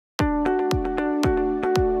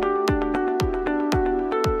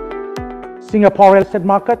Singapore real estate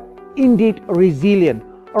market, indeed resilient.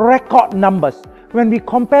 Record numbers. When we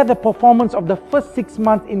compare the performance of the first 6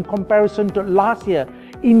 months in comparison to last year,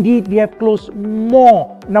 indeed we have closed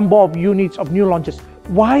more number of units of new launches.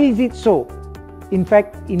 Why is it so? In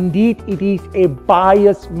fact, indeed it is a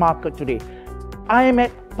buyer's market today. I am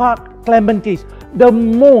at Parc Clematis, the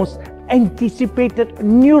most anticipated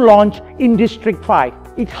new launch in District 5.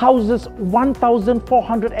 It houses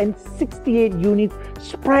 1,468 units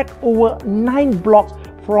spread over 9 blocks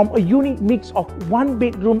from a unique mix of 1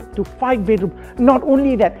 bedroom to 5 bedroom. Not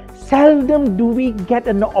only that, seldom do we get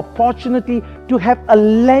an opportunity to have a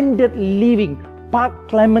landed living. Parc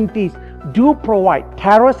Clematis do provide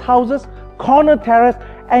terrace houses, corner terrace,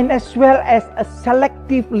 and as well as a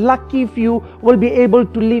selective lucky few will be able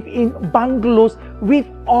to live in bungalows with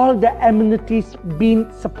all the amenities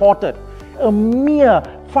being supported. A mere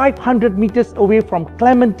 500 meters away from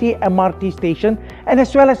Clementi MRT Station, and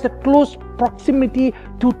as well as the close proximity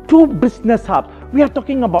to 2 business hubs. We are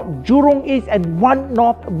talking about Jurong East and One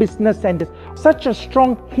North business centers. Such a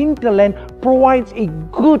strong hinterland provides a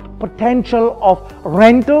good potential of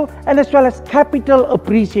rental and as well as capital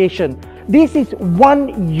appreciation. This is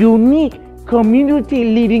one unique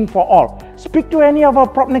community living for all. Speak to any of our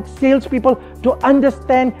PropNex salespeople to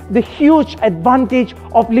understand the huge advantage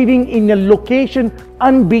of living in a location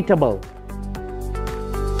unbeatable.